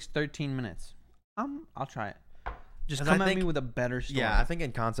they release 13 minutes, I'll try it. Just come at me with a better story. Yeah, I think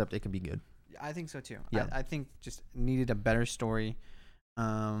in concept it can be good. I think so too. Yeah. I think just needed a better story.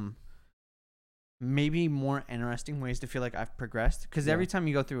 Maybe more interesting ways to feel like I've progressed. Because every time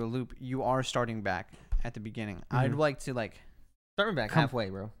you go through a loop, you are starting back at the beginning. I'd like to like starting back halfway,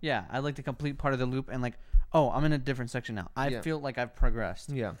 bro. Yeah, I'd like to complete part of the loop and like, oh, I'm in a different section now. I feel like I've progressed.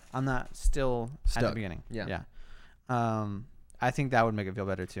 Yeah, I'm not still stuck at the beginning. Yeah. I think that would make it feel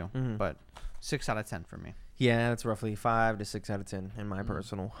better too. But 6 out of 10 for me. Yeah, that's roughly 5 to 6 out of 10 in my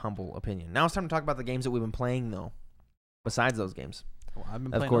personal humble opinion. Now it's time to talk about the games that we've been playing though. Besides those games, I've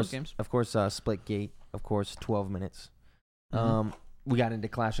been playing those games. Of course, Splitgate. Of course, 12 minutes. We got into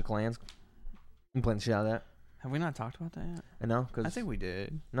Clash of Clans. I'm playing the shit out of that. Have we not talked about that yet? No, because I think we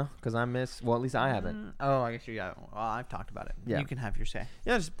did. No, because I miss. Well, at least I haven't. Oh, I guess you got. Well, I've talked about it. Yeah. You can have your say.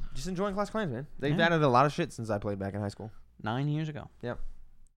 Yeah, just enjoying Clash of Clans, man. They've added a lot of shit since I played back in high school. 9 years ago. Yep.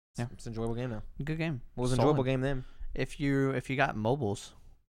 Yeah. It's an enjoyable game now. Good game. What was an enjoyable game then? If you got mobiles,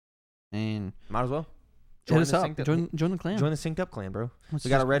 and might as well join us up. Join the clan. Join the synced up clan, bro. We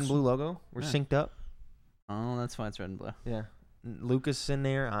got a red and blue logo. We're synced up. Oh, that's why it's red and blue. Yeah. Lucas in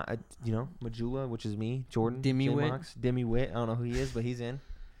there, Majula, which is me, Jordan, Demi Witt. I don't know who he is, but he's in.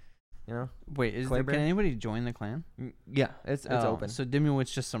 You know. Wait, can anybody join the clan? Yeah, it's open. So Demi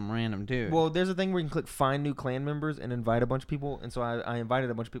Witt's just some random dude. Well, there's a thing where you can click find new clan members and invite a bunch of people, and so I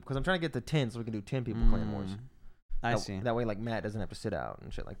invited a bunch of people because I'm trying to get to 10 so we can do 10 people clan wars. I see. That way, like Matt doesn't have to sit out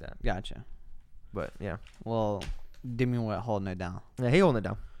and shit like that. Gotcha. But yeah. Well, Demi Witt holding it down. Yeah, he holding it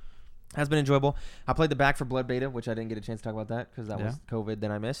down. Has been enjoyable. I played the Back for Blood beta, which I didn't get a chance to talk about that because that was COVID that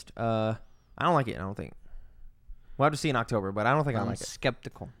I missed. I don't like it. I don't think. We'll have to see in October, but I don't think I like it.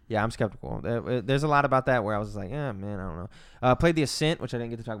 Skeptical. Yeah, I'm skeptical. There's a lot about that where I was like, yeah, man, I don't know. Played the Ascent, which I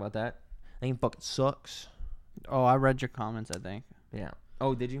didn't get to talk about that. That game fucking sucks. Oh, I read your comments, I think. Yeah.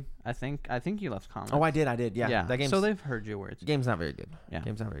 Oh, did you? I think you left comments. Oh, I did. Yeah. That so they've heard your words. Game's not very good. Yeah.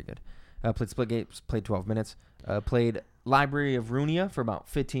 Game's not very good. Played Split Games, played 12 minutes. Played Library of Runia for about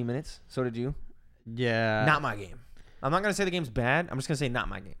 15 minutes. So did you. Yeah. Not my game. I'm not going to say the game's bad. I'm just going to say not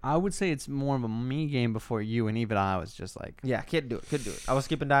my game. I would say it's more of a me game before you, and even I was just like... Yeah, couldn't do it. I was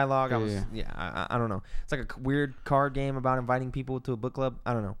skipping dialogue. I don't know. It's like a weird card game about inviting people to a book club.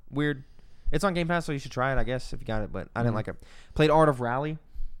 I don't know. Weird. It's on Game Pass, so you should try it, I guess, if you got it, but I didn't like it. Played Art of Rally,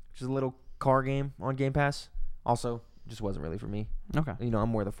 which is a little car game on Game Pass. Also, just wasn't really for me. Okay. You know, I'm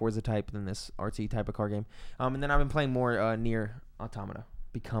more the Forza type than this artsy type of car game. And then I've been playing more Nier Automata,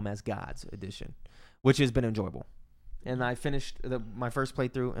 Become as Gods edition, which has been enjoyable. And I finished my first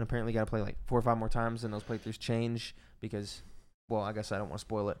playthrough, and apparently got to play like 4 or 5 more times, and those playthroughs change because, well, I guess I don't want to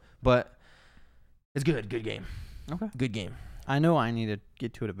spoil it, but it's good. Good game. Okay. Good game. I know I need to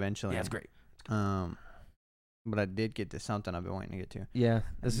get to it eventually. Yeah, it's great. But I did get to something I've been waiting to get to. Yeah,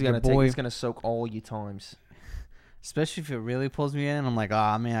 this is it's gonna soak all your times. Especially if it really pulls me in, I'm like,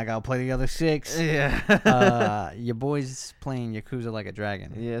 oh man, I gotta play the other 6. Yeah. Your boy's playing Yakuza Like a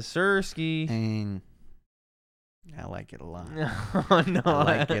Dragon. Yes, sir, Ski. And I like it a lot. Oh, no, I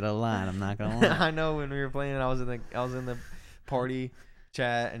like it a lot. I'm not gonna lie. I know when we were playing it, I was in the party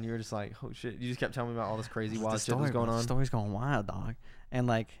chat, and you were just like, oh shit! You just kept telling me about all this crazy wild shit that was going on. The story's going wild, dog. And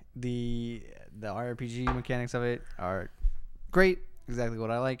like the RPG mechanics of it are great. Exactly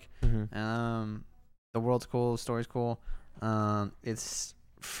what I like. Mm-hmm. The world's cool. The story's cool. It's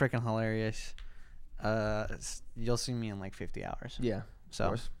freaking hilarious. You'll see me in like 50 hours. Yeah.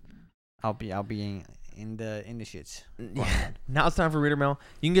 So I'll be in the shits. Yeah. Now it's time for Reader Mail.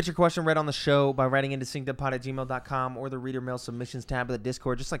 You can get your question read on the show by writing into syncedupod@gmail.com or the Reader Mail submissions tab of the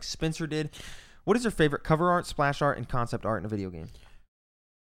Discord, just like Spencer did. What is your favorite cover art, splash art, and concept art in a video game?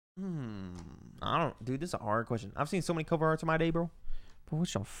 Dude, this is a hard question. I've seen so many cover arts in my day, bro. But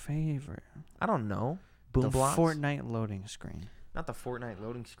what's your favorite? I don't know. Boom Blocks? Fortnite loading screen. Not the Fortnite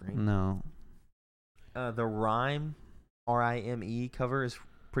loading screen. No. The Rime, R-I-M-E cover is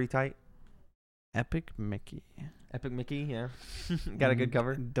pretty tight. Epic Mickey, yeah. Got a good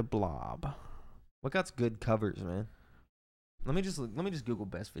cover. The Blob. What got good covers, man? Let me just Google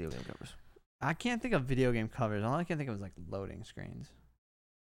best video game covers. I can't think of video game covers. All I can think of is like loading screens.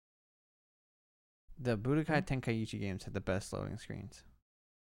 The Budokai Tenkaichi games had the best loading screens.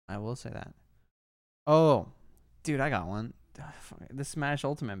 I will say that. Oh, dude, I got one. The Smash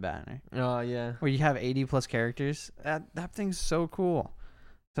Ultimate banner. Oh, yeah. Where you have 80 plus characters. That thing's so cool.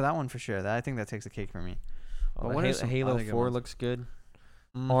 So that one for sure. I think that takes the cake for me. Oh, what Halo 4 looks good.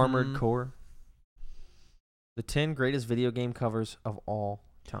 Mm-hmm. Armored Core. The 10 greatest video game covers of all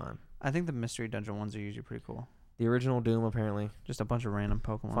time. I think the Mystery Dungeon ones are usually pretty cool. The original Doom, apparently. Just a bunch of random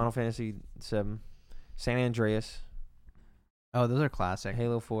Pokemon. Final Fantasy 7. San Andreas. Oh, those are classic.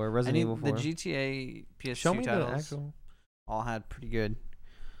 Halo 4. Resident Evil 4. The GTA PS2 Show me titles the actual. All had pretty good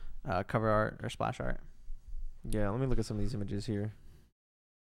cover art or splash art. Yeah, let me look at some of these images here.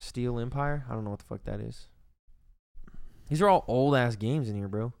 Steel Empire? I don't know what the fuck that is. These are all old-ass games in here,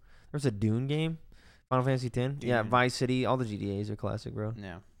 bro. There's a Dune game. Final Fantasy X. Dune. Yeah, Vice City. All the GTAs are classic, bro.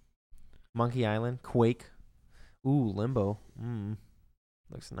 Yeah. Monkey Island. Quake. Ooh, Limbo.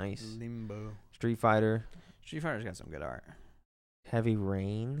 Looks nice. Limbo. Street Fighter. Street Fighter's got some good art. Heavy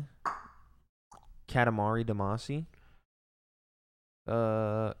Rain. Katamari Damacy.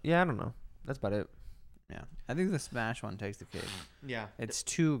 Yeah, I don't know. That's about it. Yeah. I think the Smash one takes the cake. Yeah. It's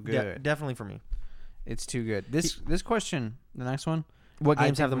too good. Definitely for me. It's too good. This question, the next one, What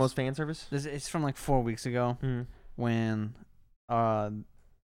games have the most fan service? It's from like 4 weeks ago when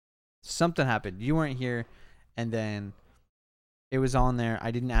something happened. You weren't here, and then it was on there.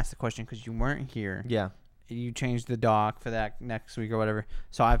 I didn't ask the question because you weren't here. Yeah. You changed the doc for that next week or whatever.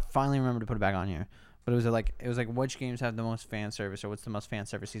 So I finally remembered to put it back on here. But it was like which games have the most fan service, or what's the most fan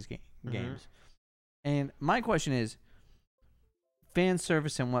service these games? And my question is, fan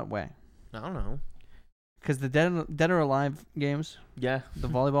service in what way? I don't know. Because the Dead or Alive games, yeah, the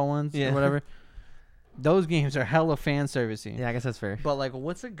volleyball ones or whatever, those games are hella fan servicey. Yeah, I guess that's fair. But like,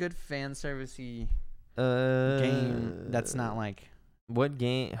 what's a good fan servicey game that's not like? What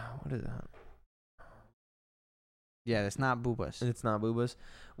game? What is that? Yeah, it's not Boobas. It's not Boobas.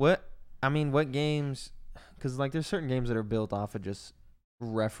 What games? Because like, there's certain games that are built off of just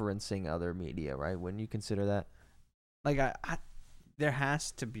referencing other media, right? Wouldn't you consider that? Like, I there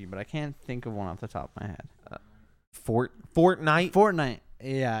has to be, but I can't think of one off the top of my head. Fortnite. Fortnite.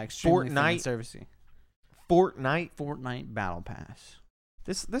 Yeah, extremely fan Fortnite. servicey. Fortnite Battle Pass.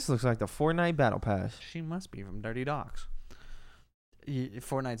 This looks like the Fortnite Battle Pass. She must be from Dirty Docs.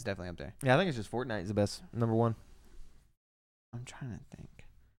 Fortnite's definitely up there. Yeah, I think it's just Fortnite is the best, number one. I'm trying to think.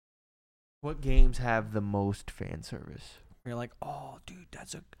 What games have the most fan service? You're like, oh, dude,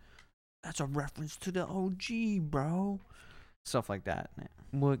 that's a reference to the OG, bro. Stuff like that. Yeah.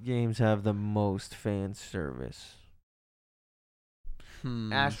 What games have the most fan service?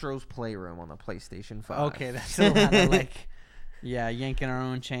 Astro's Playroom on the PlayStation 5. Okay, that's a lot of like, yeah, yanking our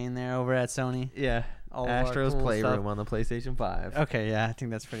own chain there over at Sony. Yeah, all Astro's cool Playroom stuff on the PlayStation 5. Okay, yeah, I think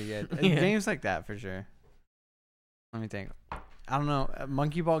that's pretty good. Yeah. Games like that for sure. Let me think. I don't know.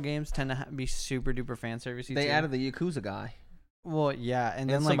 Monkey Ball games tend to be super duper fan servicey. They too. added the Yakuza guy. Well, yeah, and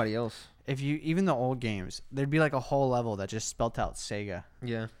then somebody else. If you even the old games, there'd be like a whole level that just spelt out Sega.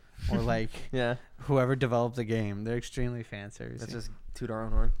 Yeah. Or like yeah, whoever developed the game. They're extremely fan servicey. Let's just toot our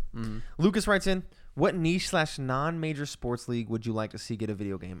own horn. Lucas writes in, what niche / non-major sports league would you like to see get a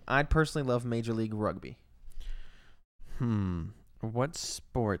video game? I'd personally love Major League Rugby. What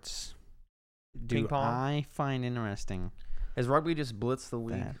sports do I find interesting? Has rugby just blitzed the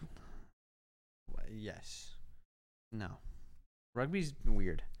league? Yes. No. Rugby's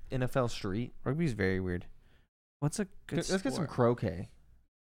weird. NFL Street. Rugby's very weird. What's a good Let's get some croquet.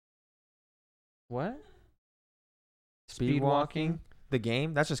 What? Speed walking. The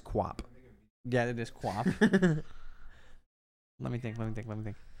game? That's just quap. Yeah, it is quap. Let me think.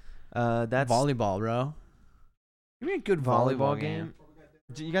 That's volleyball, bro. Give me a good volleyball game.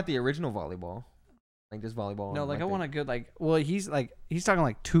 You got the original volleyball. Like just volleyball. No, like I want a good well, he's talking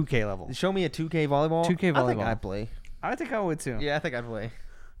like 2K level. Show me a 2K volleyball. 2K volleyball. I think I'd play. I think I would too. Yeah, I think I'd play.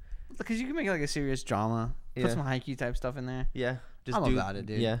 Because you can make like a serious drama. Put some haiku type stuff in there. Yeah. I'm about it,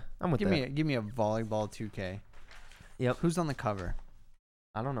 dude. Yeah, I'm with that. Give me a volleyball 2K. Yep. Who's on the cover?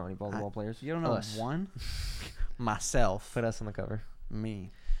 I don't know any volleyball players. You don't know one? Myself. Put us on the cover.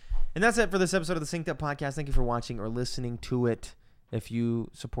 Me. And that's it for this episode of the Synced Up Podcast. Thank you for watching or listening to it. If you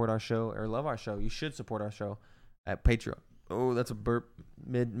support our show or love our show, you should support our show at Patreon. Oh, that's a burp.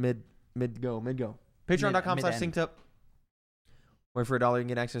 Mid go. Patreon.com/synced up. Where for $1 you can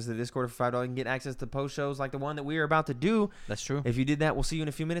get access to the Discord. For $5 you can get access to post shows like the one that we are about to do. That's true. If you did that, we'll see you in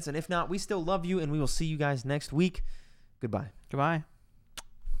a few minutes. And if not, we still love you, and we will see you guys next week. Goodbye. Goodbye.